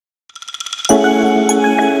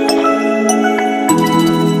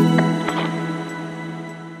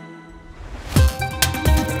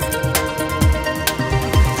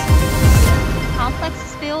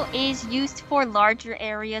used for larger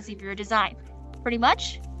areas of your design, pretty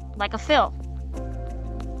much like a fill.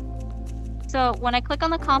 So when I click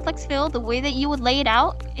on the complex fill, the way that you would lay it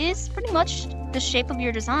out is pretty much the shape of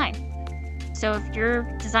your design. So if your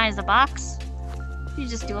design is a box, you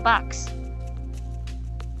just do a box.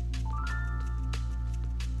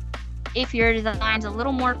 If your design's a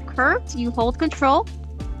little more curved, you hold Control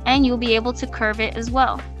and you'll be able to curve it as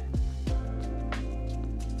well.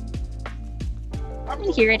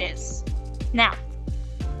 And here it is. Now,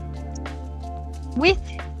 with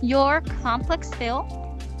your complex fill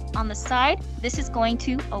on the side, this is going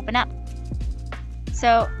to open up.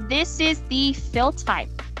 So this is the fill type.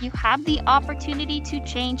 You have the opportunity to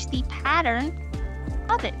change the pattern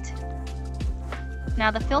of it. Now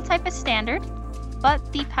the fill type is standard,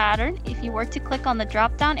 but the pattern, if you were to click on the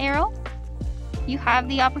drop down arrow, you have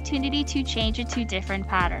the opportunity to change it to different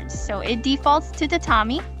patterns. So it defaults to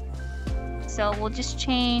tatami. So we'll just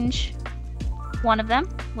change one of them.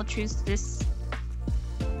 We'll choose this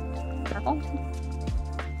purple.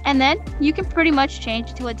 And then you can pretty much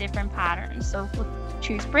change to a different pattern. So we'll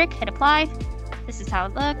choose brick, hit apply. This is how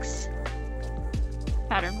it looks.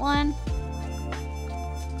 Pattern 1.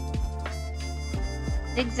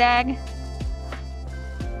 Zigzag.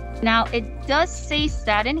 Now it does say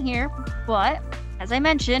satin here, but as I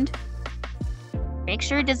mentioned, make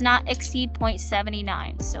sure it does not exceed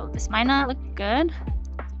 0.79. So this might not look good.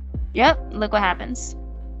 Yep, look what happens.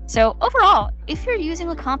 So overall, if you're using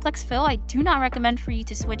a complex fill, I do not recommend for you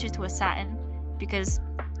to switch it to a satin because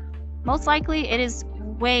most likely it is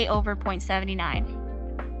way over 0.79.